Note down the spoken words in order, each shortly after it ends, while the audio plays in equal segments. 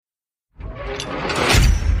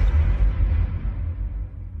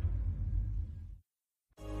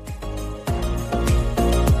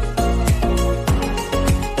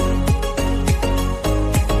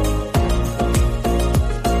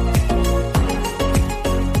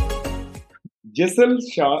Jasal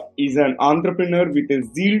Shah is an entrepreneur with a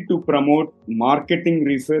zeal to promote marketing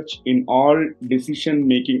research in all decision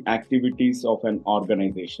making activities of an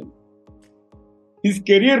organization. His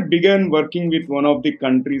career began working with one of the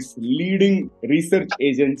country's leading research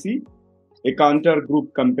agency, a Kantar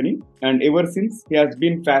Group company, and ever since he has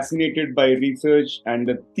been fascinated by research and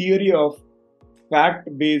the theory of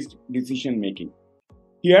fact-based decision making.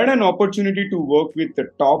 He had an opportunity to work with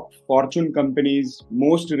the top Fortune companies,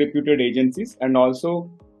 most reputed agencies, and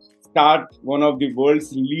also start one of the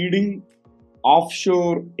world's leading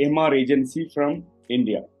offshore MR agency from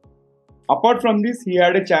India. Apart from this, he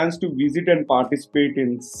had a chance to visit and participate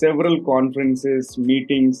in several conferences,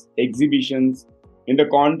 meetings, exhibitions in the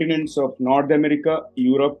continents of North America,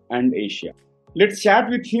 Europe, and Asia. Let's chat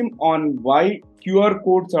with him on why QR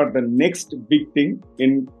codes are the next big thing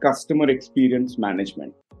in customer experience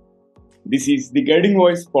management. This is the Guiding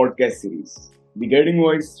Voice podcast series, the Guiding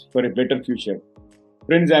Voice for a Better Future.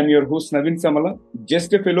 Friends, I'm your host Navin Samala,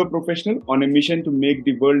 just a fellow professional on a mission to make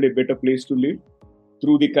the world a better place to live.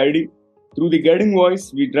 Through the guiding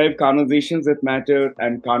voice, we drive conversations that matter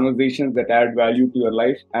and conversations that add value to your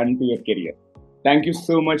life and to your career. Thank you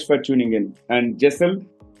so much for tuning in. And Jasal,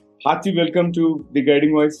 hearty welcome to the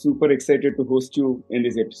Guiding Voice. Super excited to host you in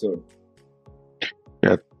this episode.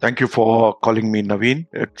 Yeah, thank you for calling me Naveen.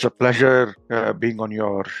 It's a pleasure being on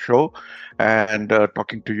your show and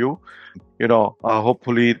talking to you.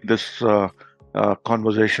 Hopefully this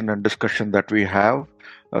conversation and discussion that we have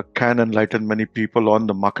can enlighten many people on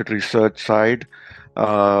the market research side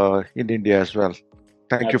in India as well.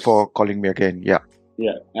 Thank you for calling me again.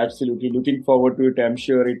 Yeah, absolutely. Looking forward to it. I'm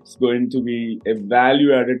sure it's going to be a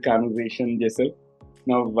value-added conversation, Jasal.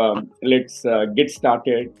 Now, let's get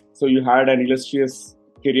started. So, you had an illustrious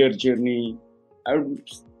career journey. I'm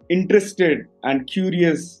interested and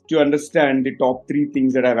curious to understand the top three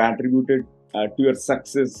things that have attributed to your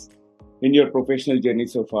success in your professional journey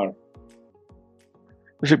so far.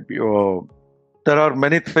 See, there are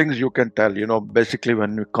many things you can tell. Basically,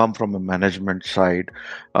 when you come from a management side,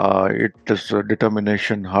 it is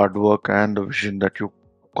determination, hard work, and the vision that you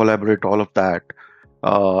collaborate all of that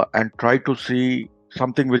and try to see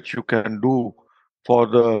something which you can do for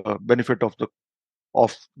the benefit of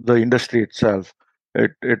the industry itself.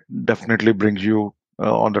 It definitely brings you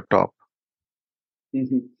on the top.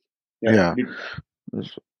 Mm-hmm. Yeah.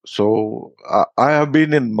 So I have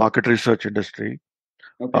been in market research industry.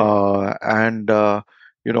 Okay. And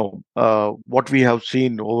what we have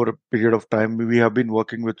seen over a period of time, we have been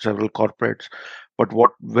working with several corporates. But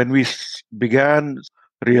when we began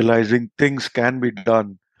realizing things can be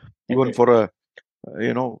done, even Okay. for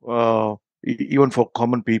even for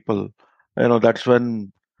common people, that's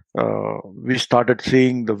when we started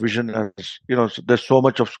seeing the vision as, there's so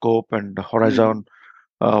much of scope and Mm-hmm. horizon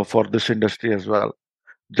for this industry as well.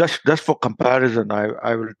 Just for comparison,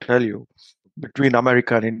 I will tell you, between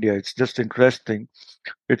America and India, it's just interesting.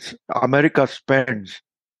 It's America spends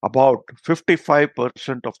about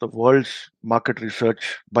 55% of the world's market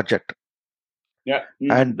research budget, Yeah.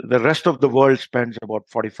 Mm-hmm. and the rest of the world spends about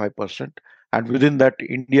 45%. And within that,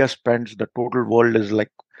 India spends, the total world is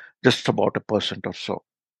like just about a percent or so.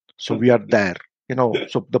 So we are there.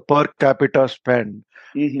 So the per capita spend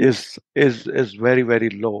Mm-hmm. is very, very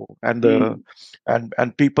low, and the Mm-hmm.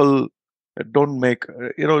 and people don't make,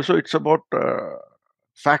 so it's about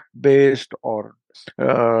fact based or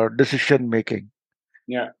decision making,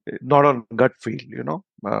 Yeah. not on gut feel.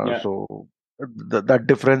 Yeah. So that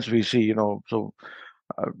difference we see. So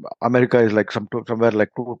uh, America is like somewhere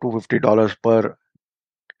like $250 per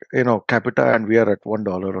capita, and we are at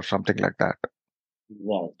 $1 or something like that.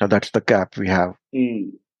 Wow. Now that's the gap we have.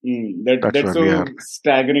 Mm, mm. That's That's where we so are.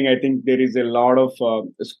 staggering. I think there is a lot of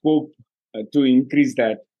scope to increase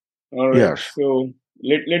that. All right. Yes. So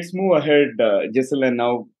let's move ahead, Jessel. And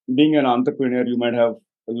now, being an entrepreneur, you might have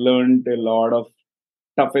learned a lot of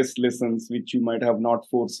toughest lessons which you might have not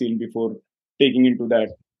foreseen before taking into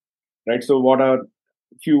that. Right. So, what are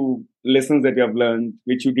few lessons that you have learned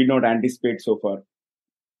which you did not anticipate so far?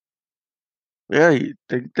 Yeah,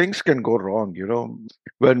 things can go wrong.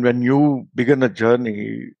 When you begin a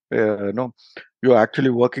journey, you're actually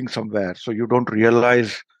working somewhere, so you don't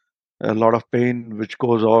realize a lot of pain which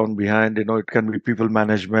goes on behind. It can be people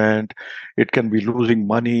management, it can be losing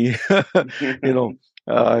money, you know,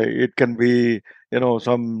 it can be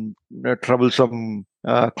some troublesome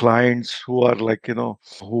clients who are like, who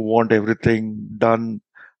want everything done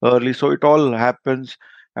early. So it all happens,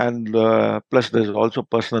 and plus there's also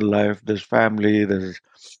personal life, there's family, there's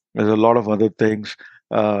a lot of other things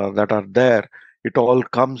that are there. It all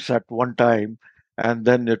comes at one time, and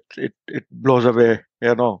then it blows away,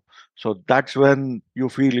 so that's when you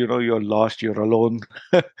feel, you're lost, you're alone.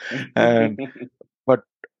 And but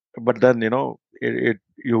then,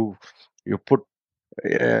 you put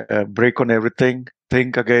break on everything,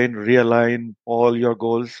 think again, realign all your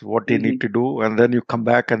goals, what you need Mhm. to do, and then you come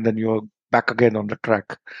back, and then you're back again on the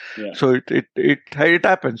track. Yeah. So it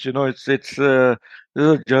happens, it's a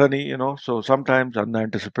journey, so sometimes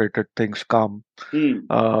unanticipated things come,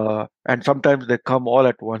 Mm. and sometimes they come all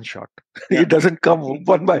at one shot. Yeah. It doesn't come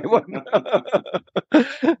one by one.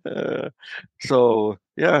 Uh, so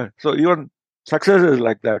yeah, so even success is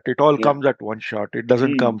like that. It all Yeah. comes at one shot. It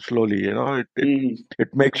doesn't come Mm. slowly. Mhm.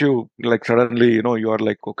 It makes you like suddenly, you are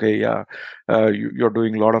like, okay, yeah, you're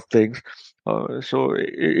doing a lot of things. So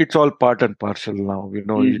it's all part and parcel now.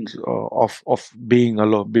 Mhm. It's of being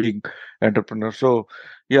alone, being entrepreneur. So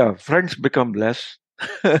yeah, friends become less.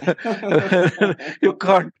 You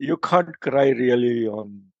can't cry really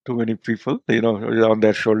on too many people, on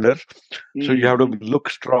their shoulders. So you have to Mhm. look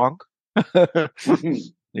strong.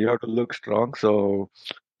 Mhm. You have to look strong. So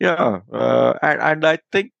yeah, and I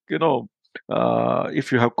think,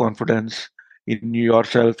 if you have confidence in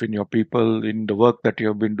yourself, in your people, in the work that you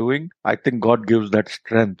have been doing, I think God gives that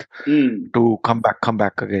strength Mm. to come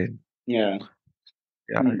back again. Yeah.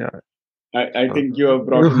 Yeah, Mm. yeah. I So, think you have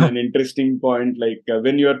brought in an interesting point. Like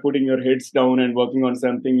when you are putting your heads down and working on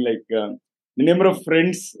something, like the number of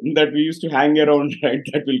friends that we used to hang around, right,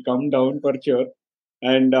 that will come down for sure.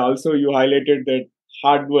 And also, you highlighted that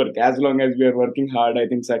hard work. As long as we are working hard, I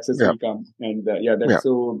think success yeah, will come. And yeah, yeah. that's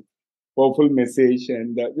so powerful message.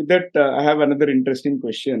 And with that, I have another interesting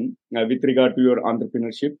question with regard to your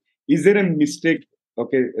entrepreneurship. Is there a mistake,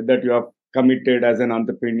 okay, that you have committed as an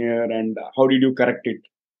entrepreneur, and how did you correct it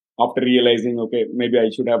after realizing, okay, maybe I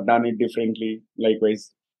should have done it differently?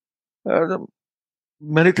 Likewise. The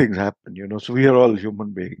Many things happen, so we are all human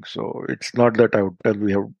beings, so it's not that I would tell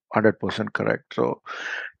we have 100% correct. So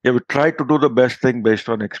yeah, we try to do the best thing based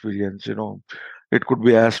on experience. It could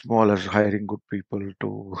be as small as hiring good people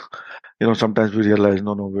to, sometimes we realize,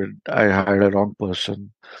 no, I hired a wrong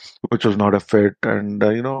person, which was not a fit. And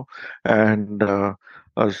and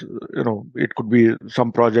as it could be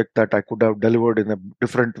some project that I could have delivered in a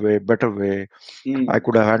different way, better way. I Mm,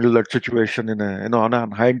 could have handled that situation in a,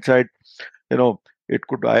 on hindsight, you know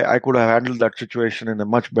I could have handled that situation in a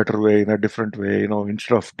much better way, in a different way,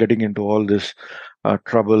 instead of getting into all this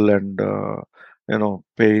trouble and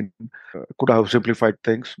pain. Could have simplified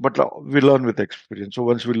things, but we learn with experience. So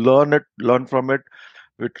once we learn from it,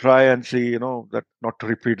 we try and see, that not to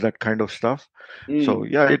repeat that kind of stuff. So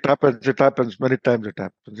mm, yeah, it happens many times. It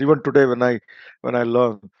happens even today when I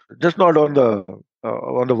learn, just not on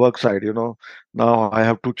the work side. Now I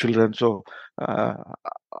have two children, so uh,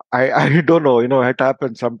 I don't know. It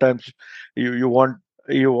happens sometimes. You want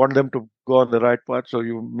them to go on the right path, so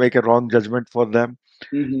you make a wrong judgment for them.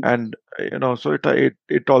 mhm, And so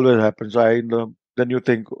it always happens. Then you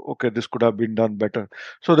think, okay, this could have been done better.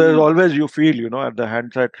 So there's mm, always, you feel, at the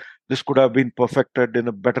hindsight, this could have been perfected in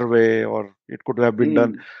a better way, or it could have been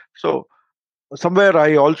done. mm, So somewhere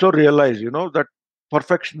I also realize, that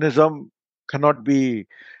perfectionism cannot be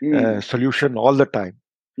a mm, solution all the time.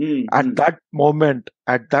 mm, At mm. that moment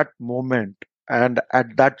and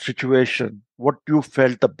at that situation, what you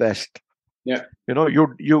felt the best, Yeah,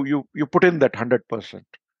 you put in that 100%.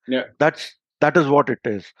 yeah, That is what it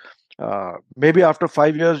is. Maybe after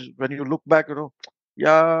 5 years, when you look back,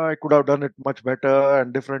 yeah, I could have done it much better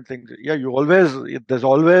and different things. Yeah, there's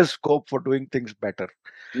always scope for doing things better,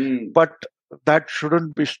 mm, but that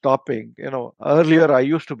shouldn't be stopping. Earlier I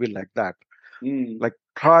used to be like that, mm, like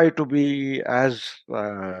try to be as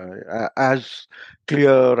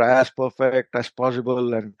clear, as perfect as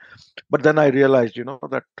possible. And but then I realized,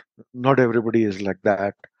 that not everybody is like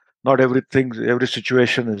that. Not every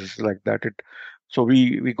situation is like that. So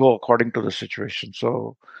we go according to the situation.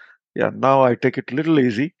 So yeah, now I take it a little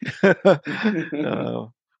easy. uh,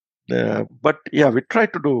 but yeah, we try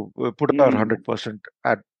to put our mm. 100%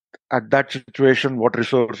 at that situation. What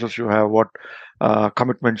resources you have, what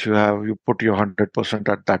commitments you have, you put your 100%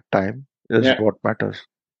 at that time is Yeah. what matters.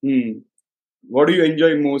 Mm. What do you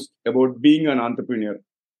enjoy most about being an entrepreneur?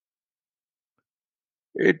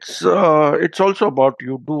 It's also about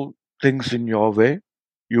you do things in your way.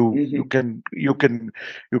 You you Hmm. can you can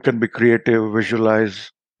you can be creative,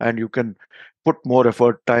 visualize, and you can put more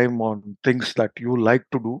effort, time on things that you like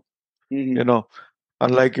to do. You Hmm. know,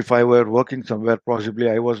 Unlike if I were working somewhere, possibly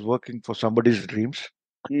I was working for somebody's dreams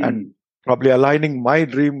and Mm. probably aligning my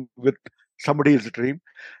dream with somebody's dream.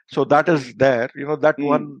 So that is there, that Mm.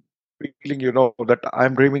 one feeling, that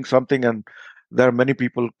I'm dreaming something, and there are many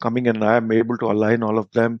people coming, and I am able to align all of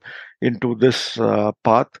them into this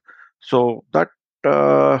path. So that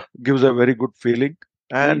gives a very good feeling.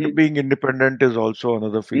 And Mm-hmm. being independent is also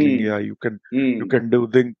another feeling. Yeah, Mm. you can Mm.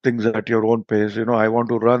 do things at your own pace. I want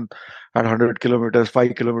to run at 100 kilometers,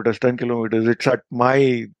 5 kilometers, 10 kilometers. It's at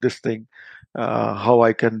my this thing, how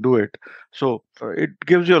I can do it. So it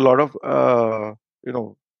gives you a lot of you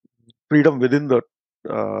know freedom within the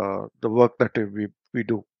work that we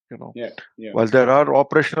do. You know, Yeah. Yeah. while there are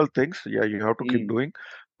operational things, yeah, you have to keep Mm. doing,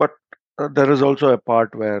 but there is also a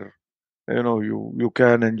part where you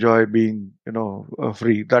can enjoy being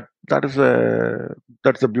free. That's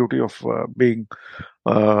the beauty of being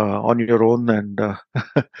on your own, and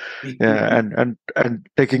yeah, and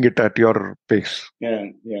taking it at your pace. Yeah,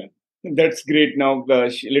 yeah. That's great. Now,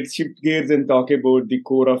 let's shift gears and talk about the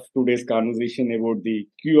core of today's conversation about the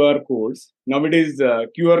QR codes. Nowadays,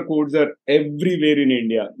 QR codes are everywhere in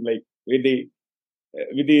India. Like with the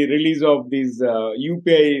release of these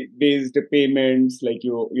UPI based payments, like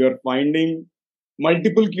you're finding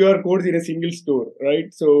multiple QR codes in a single store,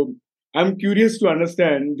 right? So I'm curious to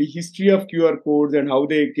understand the history of QR codes and how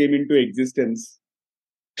they came into existence.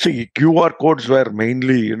 See, QR codes were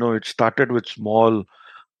mainly, it started with small,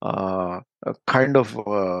 kind of,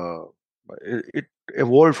 it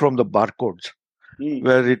evolved from the barcodes, Mm,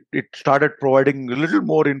 where it started providing a little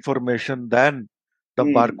more information than the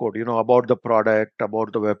mm, barcode, about the product,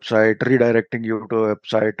 about the website, redirecting you to a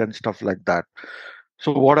website and stuff like that.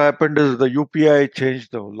 So what happened is the UPI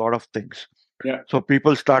changed a lot of things. yeah, So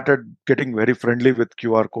people started getting very friendly with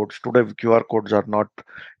QR codes. Today, QR codes are not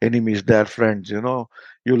enemies; they are friends.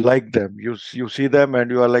 You like them. You see them,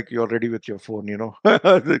 and you are like you're ready with your phone.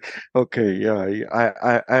 Okay, yeah,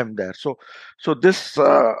 I am there. So this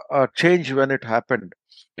change when it happened,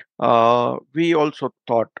 we also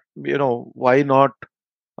thought, why not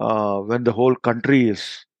when the whole country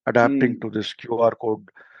is adapting mm, to this QR code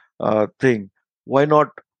thing, why not,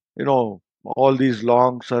 all these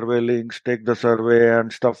long survey links, take the survey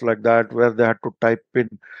and stuff like that, where they had to type in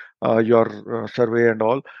your survey and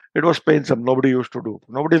all. It was painful. Nobody used to do.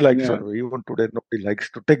 Nobody likes yeah, survey. Even today, nobody likes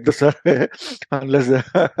to take the survey unless they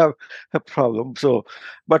have a problem. So,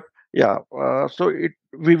 but yeah, so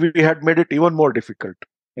we had made it even more difficult.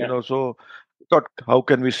 yeah, So thought, how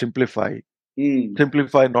can we mm,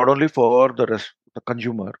 simplify not only for the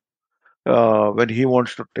consumer when he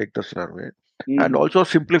wants to take the survey, and mm, also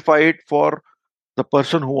simplify it for the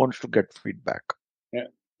person who wants to get feedback. yeah,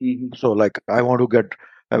 mm, So, like, I want to get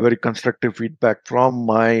a very constructive feedback from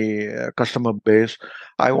my customer base.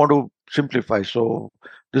 I want to simplify. So,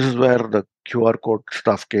 this is where the QR code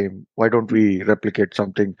stuff came. Why don't mm, we replicate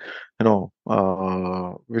something,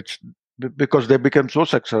 which because they became so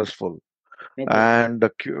successful, okay, and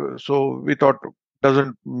so we thought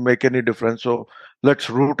doesn't make any difference, so let's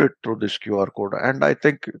route it through this QR code. And I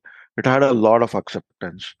think it had a lot of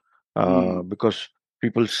acceptance, mm, because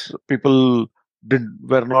people didn't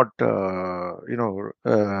were not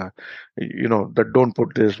that don't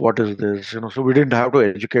put this, what is this, so we didn't have to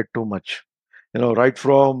educate too much, right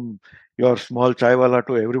from your small chai wala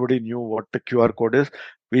to everybody knew what the QR code is.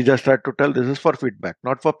 We just had to tell this is for feedback,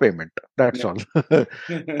 not for payment. That's yeah, all.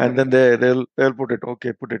 And then they'll put it,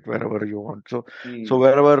 okay, put it wherever you want. So mm,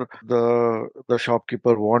 wherever the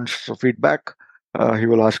shopkeeper wants feedback, he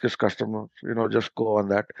will ask his customer, just go on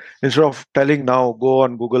that, instead of telling now go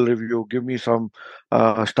on Google review, give me some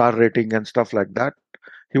star rating and stuff like that.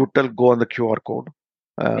 He would tell, go on the QR code,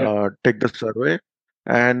 yeah, take the survey,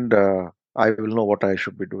 and I will know what I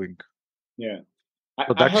should be doing. yeah.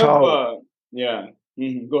 So I that's have, how yeah.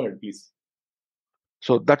 Go ahead, please.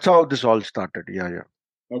 that's how this all started. Yeah, yeah.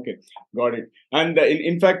 Okay, got it. And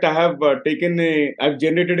in fact, I have I've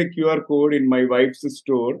generated a QR code in my wife's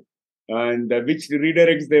store, and which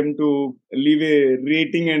redirects them to leave a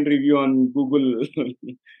rating and review on Google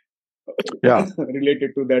Yeah.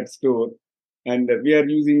 related to that store. And we are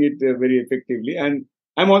using it very effectively. And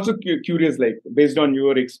I'm also curious, like based on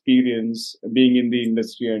your experience being in the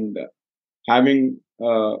industry and having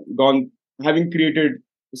gone having created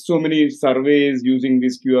so many surveys using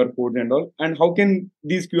these QR codes and all, and how can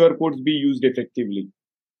these QR codes be used effectively?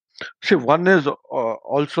 See, one is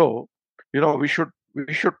also, we should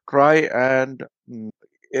try and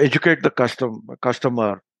educate the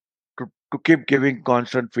customer to keep giving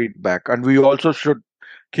constant feedback, and we also should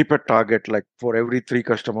keep a target, like for every three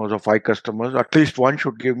customers or five customers, at least one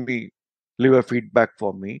should leave a feedback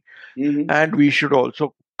for me, Hmm. and we should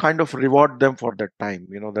also kind of reward them for that time,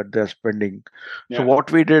 that they're spending. So Yeah.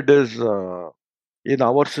 what we did is, in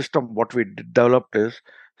our system, what we developed is,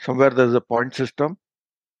 somewhere there's a point system.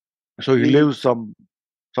 So he Hmm. leaves some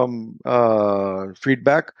some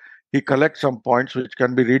feedback, he collects some points which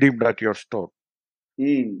can be redeemed at your store,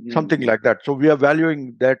 something like that. So we are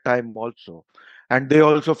valuing their time also, and they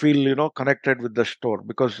also feel, connected with the store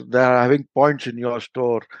because they are having points in your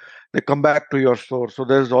store. They come back to your store, so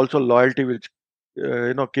there's also loyalty which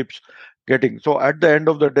keeps getting. So at the end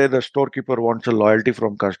of the day, the storekeeper wants a loyalty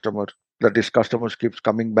from customers, that his customers keeps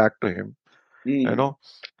coming back to him, you know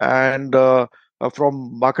and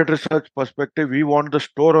from market research perspective, we want the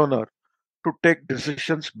store owner to take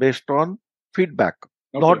decisions based on feedback,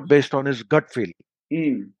 Okay. not based on his gut feel,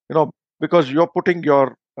 Mm. because you're putting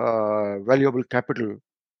your valuable capital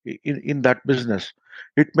in that business.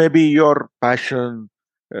 It may be your passion.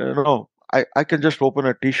 I can just open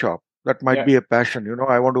a tea shop. That might Yeah. be a passion.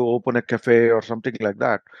 I want to open a cafe or something like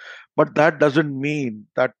that. But that doesn't mean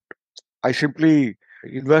that I simply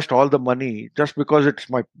invest all the money just because it's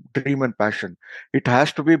my dream and passion. It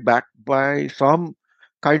has to be backed by some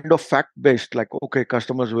kind of fact based, like, okay,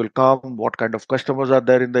 customers will come, what kind of customers are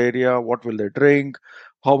there in the area, what will they drink,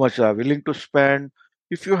 how much they are willing to spend.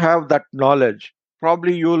 If you have that knowledge,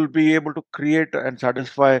 probably you'll be able to create and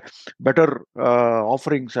satisfy better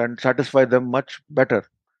offerings and satisfy them much better,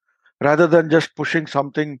 rather than just pushing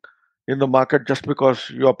something in the market just because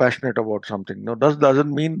you're passionate about something. No, that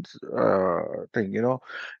doesn't mean thing.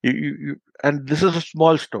 And this is a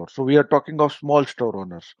small store, so we are talking of small store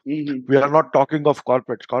owners. We are not talking of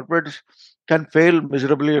corporates. Corporates can fail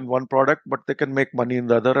miserably in one product, but they can make money in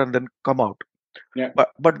the other and then come out. Yeah.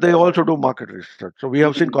 But they also do market research. So we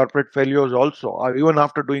have seen Mhm. corporate failures also, even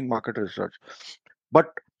after doing market research. But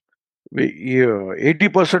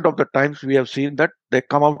 80% of the times we have seen that they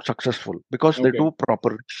come out successful because they Okay. do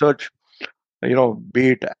proper research, be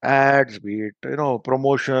it ads, be it,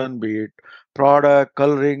 promotion, be it product,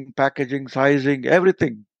 coloring, packaging, sizing,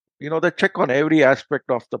 everything. They check on every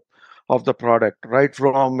aspect of the product, right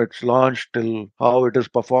from its launch till how it is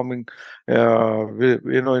performing,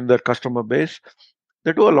 in their customer base.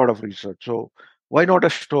 They do a lot of research. So why not a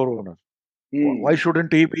store owner? Why Mm.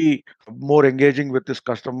 shouldn't he be more engaging with his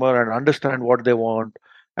customer and understand what they want,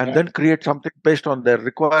 and Yeah. then create something based on their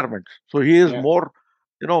requirements? So he is Yeah. more,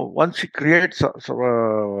 once he creates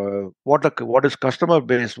what his customer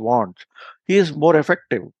base wants, he is more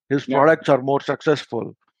effective. His Yeah. products are more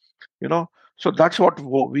successful. You know, so that's what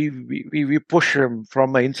we push him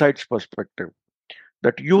from an insights perspective,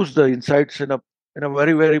 that use the insights in a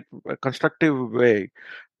very very constructive way.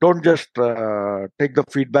 Don't just take the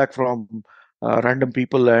feedback from random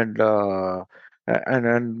people and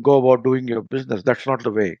go about doing your business. That's not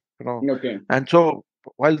the way. Okay. And so,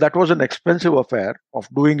 while that was an expensive affair of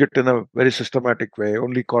doing it in a very systematic way,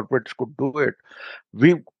 only corporates could do it.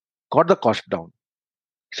 We got the cost down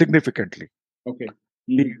significantly. Okay.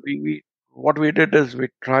 we, Mm. we, we what we did is we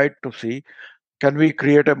tried to see, can we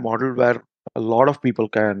create a model where a lot of people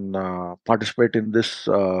can participate in this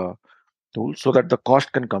tool, so that the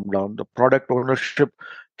cost can come down, the product ownership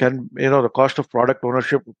the cost of product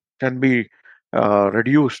ownership can be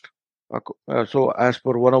reduced. So as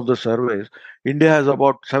per one of the surveys, India has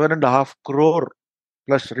about 7.5 crore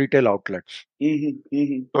plus retail outlets.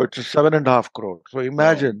 So it's a 7.5 crore. So Wow.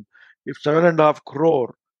 imagine if 7.5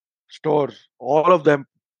 crore stores, all of them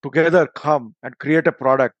together come and create a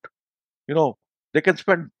product, you know, they can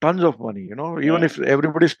spend tons of money. Even Yeah. if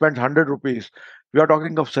everybody spends 100 rupees, we are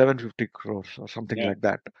talking of 750 crores or something Yeah. like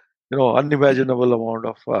that. Unimaginable amount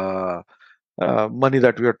of money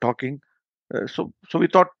that we are talking. So we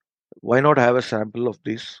thought, why not have a sample of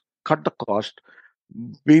this, cut the cost,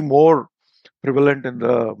 be more prevalent in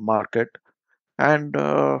the market, and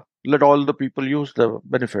let all the people use the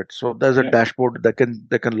benefits. So there's a Yeah. dashboard that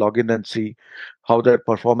they can log in and see how their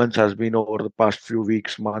performance has been over the past few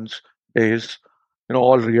weeks, months, days,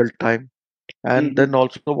 all real time, and then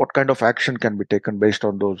also what kind of action can be taken based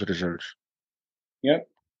on those results. Yeah.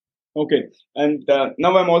 Okay. And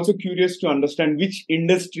now I'm also curious to understand which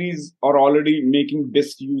industries are already making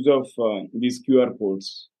best use of these QR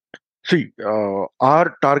codes. See,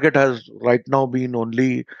 our target has right now been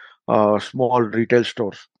only small retail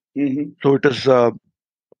stores. Mm-hmm. So it is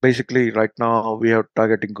basically right now we are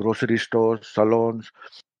targeting grocery stores, salons,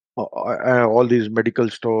 all these medical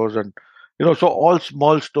stores, and so all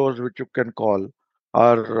small stores which you can call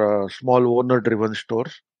are small owner driven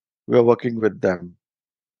stores. We are working with them.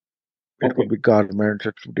 It could Okay. be garments,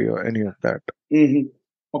 it could be any of that. Mm-hmm.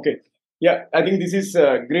 Okay. Yeah, I think this is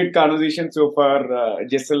a great conversation so far,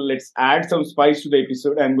 Jessel. Let's add some spice to the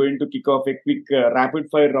episode. I'm going to kick off a quick rapid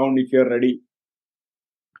fire round if you're ready.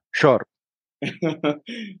 Sure.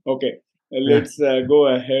 Okay, Yeah. let's go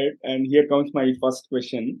ahead. And here comes my first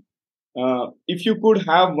question. If you could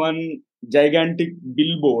have one gigantic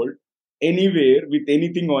billboard anywhere with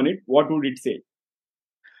anything on it, what would it say?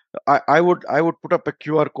 I would put up a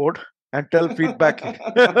QR code and tell feedback.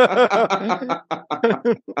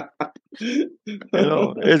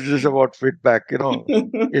 It's just about feedback.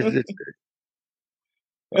 It's just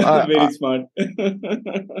I Very smart.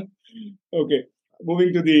 Okay.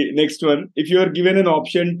 Moving to the next one. If you are given an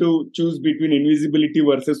option to choose between invisibility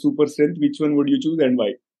versus super strength, which one would you choose and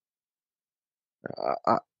why?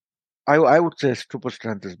 I I would say super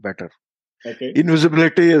strength is better. Okay.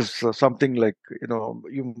 Invisibility is something like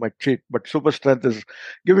you might cheat, but super strength is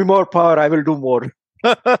give me more power, I will do more.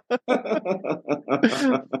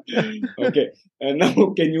 Okay. And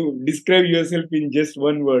now, can you describe yourself in just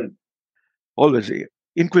one word? Always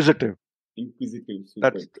inquisitive. Inquisitive. Super.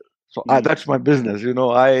 That's so Mm. that's my business.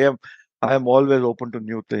 I am always open to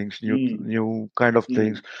new things, Mm. new kind of Mm.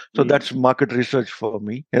 things. So Mm. that's market research for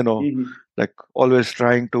me. Mm-hmm. Like always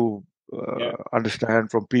trying to Yeah.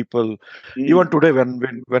 understand from people. Even Mm. today,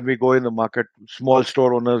 when we go in the market, small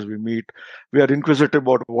store owners we meet, we are inquisitive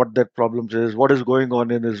about what their problems is, what is going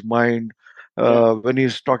on in his mind. Yeah. When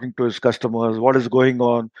he's talking to his customers, what is going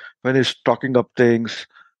on when he's talking up things,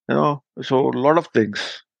 so a lot of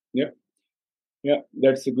things. Yeah. Yeah.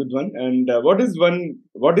 That's a good one. And what is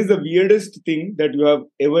the weirdest thing that you have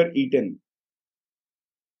ever eaten?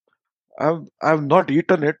 I've not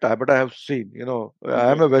eaten it, but I have seen. I'm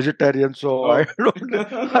Okay. a vegetarian, so I Oh. don't.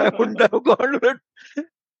 I wouldn't have gone to it.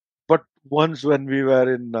 But once when we were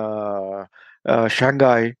in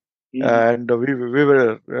Shanghai, Mm. and we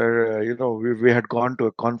were we had gone to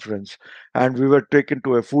a conference, and we were taken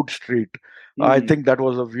to a food street. I Mm. think that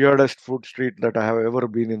was the weirdest food street that I have ever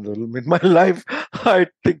been in my life. I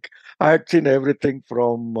think I had seen everything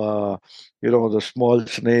from the small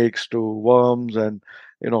snakes to worms, and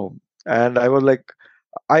you know, and I was like,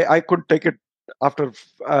 I couldn't take it after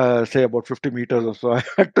say about 50 meters or so. I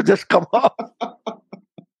had to just come off.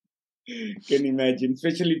 Can imagine,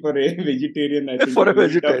 especially for a vegetarian, I think For it a will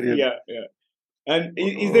be tough. vegetarian. Yeah, yeah. And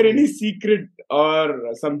is there Oh, any secret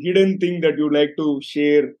or some hidden thing that you like to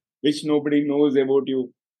share which nobody knows about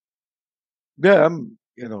you? yeah,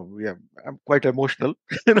 I'm quite emotional.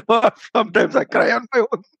 Sometimes I cry on my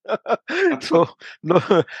own. So no,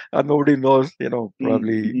 nobody knows. Mm,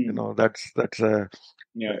 Probably, mm,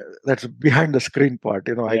 yeah. that's behind the screen part.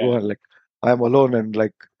 I go Yeah. and like I'm alone and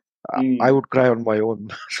like I Mm, would cry on my own.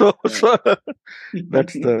 So yeah. so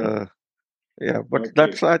that's the yeah. But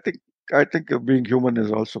Okay. I think being human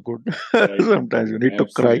is also good. Right. Sometimes you need to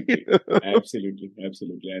cry. Absolutely. Absolutely.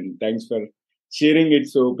 Absolutely. And thanks for sharing it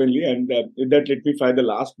so openly. And with that, let me fire the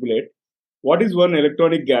last bullet. What is one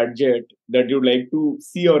electronic gadget that you'd like to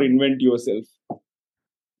see or invent yourself?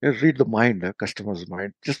 Just read the mind, customer's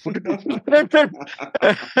mind. Just put it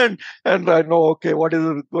in and I know, okay, what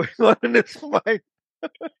is going on in his mind.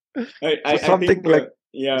 So I think,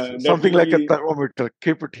 yeah, that something will like a be. thermometer.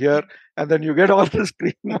 Keep it here, and then you get all the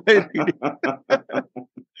screen by reading.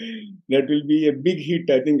 That will be a big hit.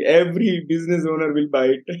 I think every business owner will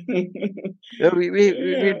buy it. Yeah, we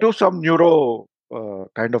Yeah. do some neuro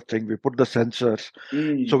kind of thing. We put the sensors.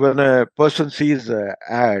 So Mm, when a person sees an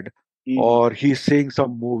ad mm, or he's seeing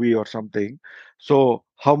some movie or something, so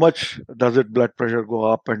how much does it blood pressure go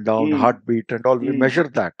up and down, mm, heartbeat and all? We mm. measure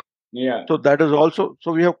that. Yeah, So that is also,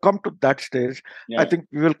 so we have come to that stage. I yeah. think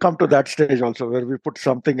we will come to that stage also where we put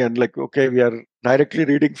something and like, okay, we are directly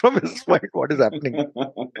reading from his mind what is happening.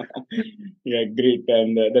 Yeah, great.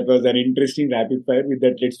 And that was an interesting rapid fire. With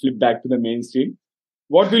that, let's flip back to the mainstream.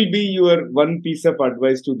 What will be your one piece of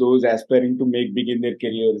advice to those aspiring to make big in their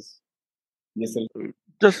careers? Yes, sir.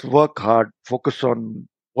 Just work hard, focus on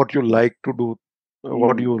what you like to do,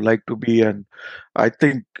 what Mm, you like to be. And I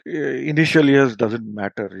think initial years doesn't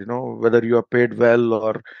matter, whether you are paid well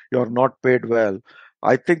or you're not paid well.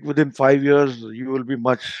 I think within 5 years, you will be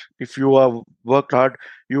much, if you have worked hard,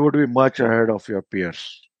 you would be much ahead of your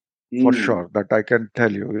peers. For mm, sure, that I can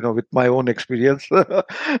tell you, with my own experience,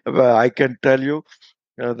 I can tell you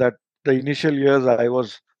that the initial years I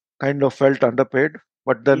was kind of felt underpaid,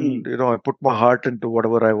 but then mm. I put my heart into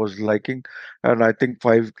whatever I was liking, and I think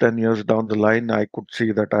 5, 10 years down the line, I could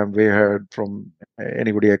see that I'm way ahead from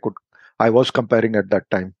anybody I was comparing at that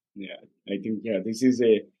time. Yeah, I think, yeah, this is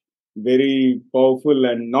a very powerful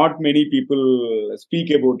and not many people speak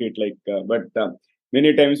about it. But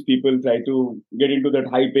many times people try to get into that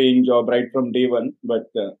high paying job right from day one. But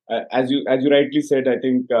as you rightly said, I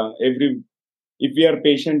think if we are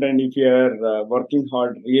patient and if we are working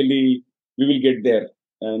hard, really we will get there.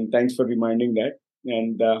 And thanks for reminding that.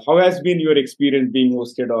 And how has been your experience being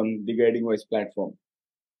hosted on the Guiding Voice platform?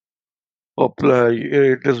 Oh,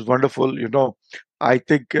 it is wonderful. I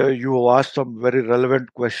think you have asked some very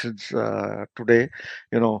relevant questions today,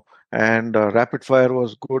 you know, and rapid fire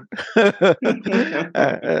was good.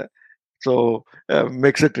 uh, so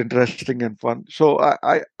makes it interesting and fun. So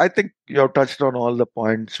I think you have touched on all the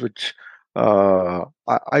points which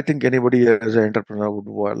I think anybody as an entrepreneur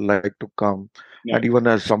would like to come, Yeah, and even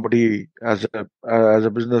as somebody as a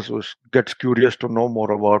business who gets curious to know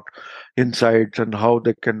more about insights and how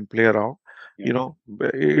they can play around. yeah, You know,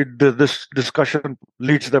 this discussion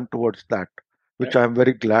leads them towards that, yeah. which I'm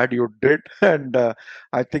very glad you did, and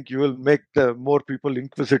I think you will make the more people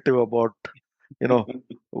inquisitive about you know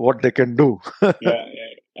what they can do. Yeah,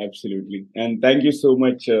 yeah, absolutely. And thank you so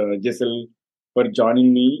much, Jasal, for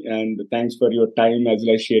joining me. And thanks for your time as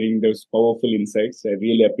well as sharing those powerful insights. I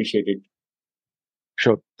really appreciate it.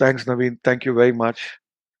 Sure. Thanks, Naveen. Thank you very much.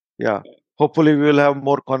 Yeah. Hopefully, we will have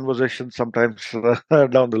more conversations sometimes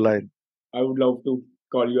down the line. I would love to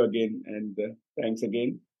call you again. And thanks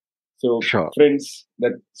again. So, Sure. friends,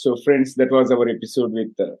 that was our episode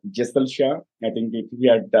with Jasal Shah. I think we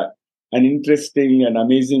had an interesting and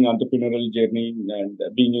amazing entrepreneurial journey and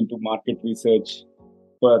being into market research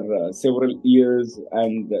for several years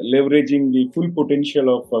and leveraging the full potential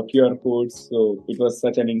of QR codes. So it was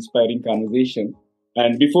such an inspiring conversation.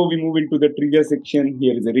 And before we move into the trivia section,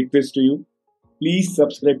 here is a request to you. Please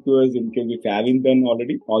subscribe to us in case if you haven't done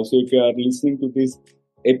already. Also, if you are listening to this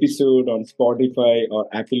episode on Spotify or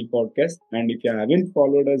Apple Podcast, and if you haven't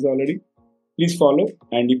followed us already, please follow.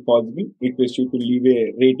 And if possible, request you to leave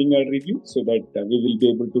a rating or review so that we will be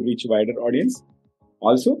able to reach wider audience.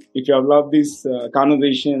 Also, if you have loved this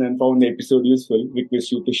conversation and found the episode useful,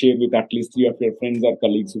 request you to share with at least three of your friends or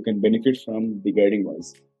colleagues who can benefit from the guiding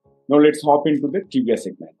voice. Now, let's hop into the trivia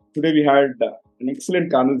segment. Today, we had an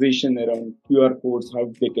excellent conversation around QR codes,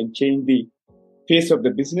 how they can change the face of the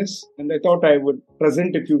business. And I thought I would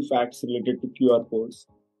present a few facts related to QR codes.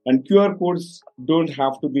 And QR codes don't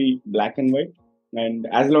have to be black and white. And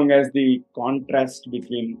as long as the contrast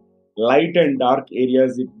between light and dark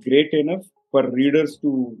areas is great enough for readers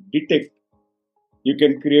to detect, you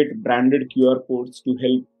can create branded QR codes to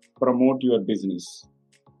help promote your business.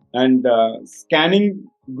 And scanning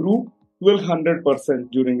grew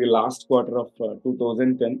 1200% during the last quarter of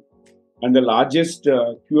 2010. And the largest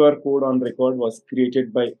QR code on record was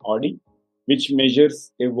created by Audi, which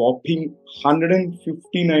measures a whopping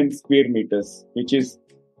 159 square meters, which is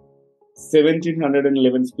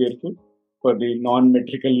 1711 square foot for the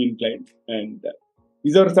non-metrically inclined. And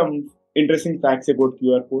these are some interesting facts about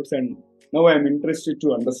QR codes. And now I'm interested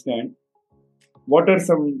to understand what are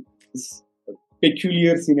some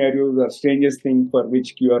peculiar scenarios or strangest thing for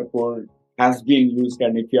which QR code has been used.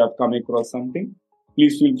 And if you have come across something,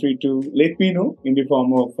 please feel free to let me know in the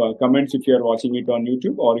form of comments if you are watching it on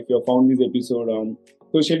YouTube, or if you have found this episode on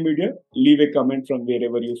social media, leave a comment from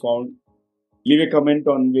wherever you found leave a comment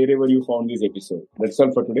on wherever you found this episode. That's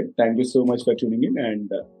all for today. Thank you so much for tuning in.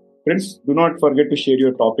 And friends, do not forget to share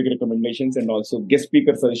your topic recommendations and also guest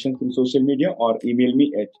speaker suggestions through social media or email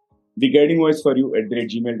me at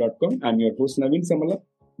theguidingvoiceforyou@gmail.com. I'm your host, Naveen Samala,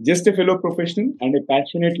 just a fellow professional and a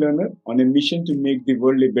passionate learner on a mission to make the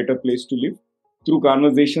world a better place to live through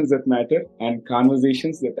conversations that matter and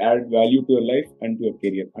conversations that add value to your life and to your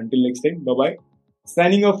career. Until next time, bye bye.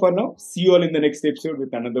 Signing off for now. See you all in the next episode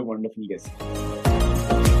with another wonderful guest.